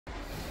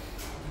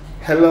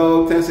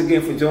Hello, thanks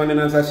again for joining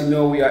us. As you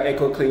know, we are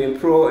Echo Cleaning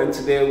Pro, and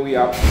today we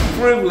are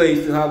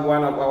privileged to have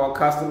one of our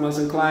customers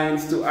and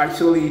clients to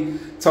actually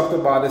talk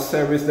about the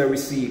service they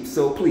received.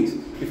 So please,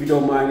 if you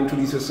don't mind,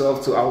 introduce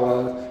yourself to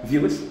our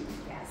viewers.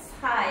 Yes.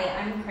 Hi,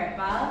 I'm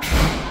Kripa.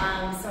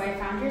 So I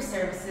found your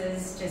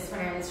services just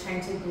when I was trying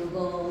to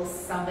Google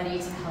somebody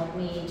to help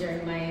me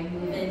during my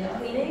move-in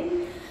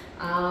cleaning.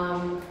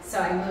 So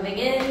I'm moving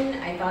in.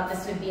 I thought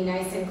this would be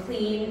nice and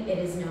clean. It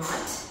is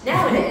not.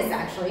 Now it is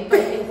actually, but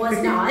it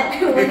was not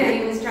when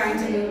I was trying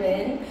to move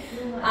in.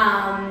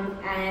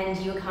 And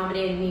you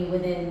accommodated me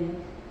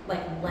within like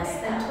less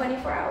than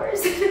 24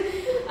 hours,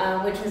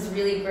 which was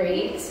really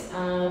great.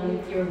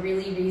 You were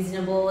really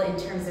reasonable in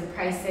terms of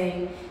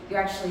pricing. You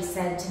actually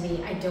said to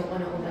me, I don't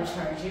want to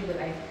overcharge you, but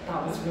I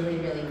thought was really,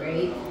 really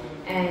great.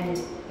 And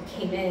you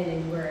came in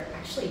and we're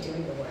actually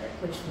doing the work,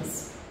 which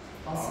was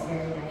also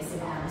very nice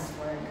and honest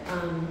work.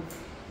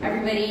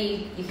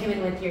 Everybody, you came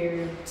in with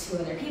your 2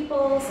 other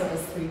people, so it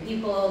was 3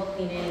 people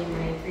cleaning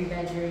my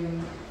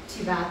 3-bedroom,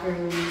 2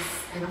 bathrooms,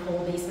 and a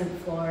whole basement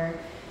floor.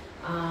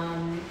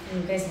 And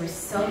you guys were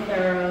so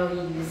thorough.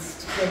 You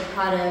used good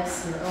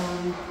products, your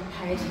own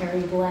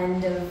proprietary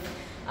blend of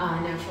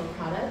natural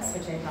products,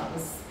 which I thought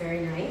was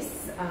very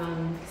nice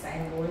because I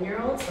have a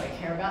 1-year-old, so I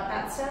care about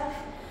that stuff.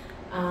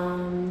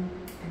 I'm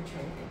trying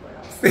to think what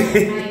else. Oh,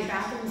 my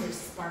bathrooms are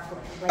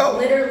sparkling, like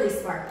literally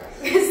sparkling.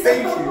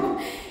 So,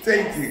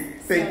 Thank you.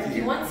 If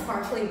you want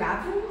sparkling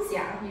bathrooms,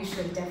 yeah, you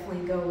should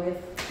definitely go with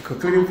Echo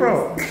Cleaning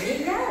Pro.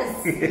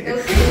 Yes,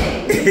 go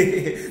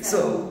cleaning.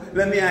 So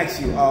let me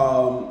ask you.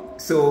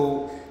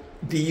 So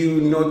do you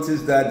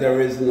notice that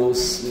there is no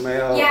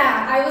smell?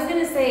 Yeah, I was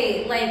gonna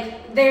say,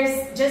 like,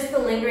 there's just the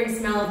lingering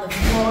smell of the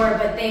floor,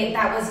 but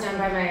that was done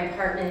by my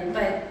apartment,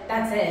 but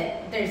that's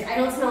it. I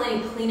don't smell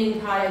any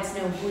cleaning products,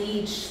 no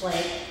bleach,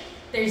 like,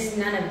 there's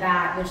none of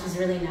that, which is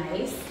really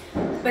nice,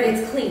 but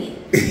it's clean.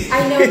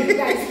 I know you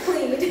guys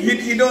cleaned.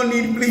 You don't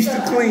need bleach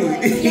to clean.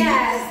 Like,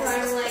 yeah, so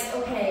I'm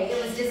like, okay,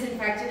 it was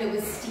disinfected, it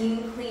was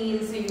steam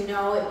clean, so you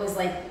know it was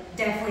like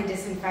definitely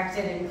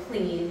disinfected and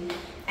clean.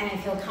 And I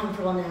feel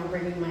comfortable now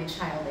bringing my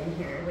child in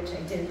here, which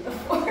I didn't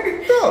before.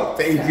 Oh,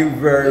 thank you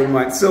very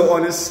much. So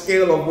on a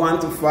scale of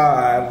 1 to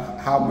 5,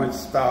 how much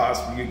stars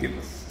will you give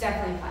us?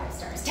 Definitely 5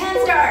 stars.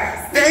 10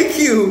 stars! Thank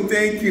you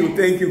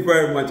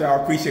very much.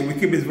 I appreciate it. We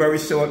keep this very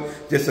short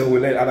just so we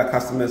let other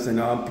customers and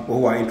people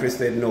who are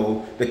interested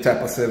know the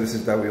type of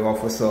services that we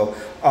offer. So,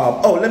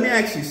 let me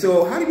ask you,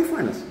 so how did you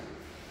find us?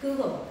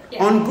 Google.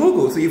 Yeah. On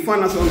Google. So you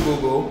found us on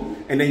Google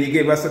and then you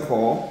gave us a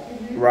call,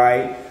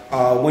 right?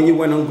 When you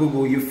went on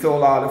Google, you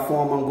filled out a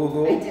form on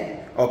Google? I did.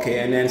 Okay,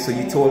 and then so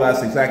you told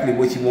us exactly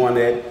what you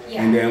wanted,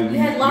 yeah. and then you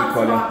had lots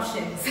of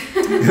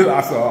options.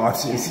 Lots of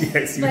options,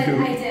 yes, you but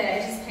do. I did.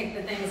 I just picked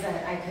the things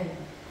that I could,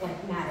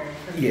 like, matter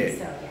for me. Yeah,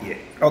 So, yeah.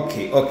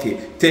 Okay.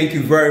 Thank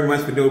you very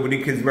much for doing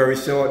it. It's very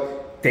short.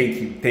 Thank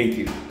you.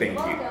 You're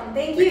welcome.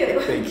 Thank you.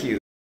 Thank you.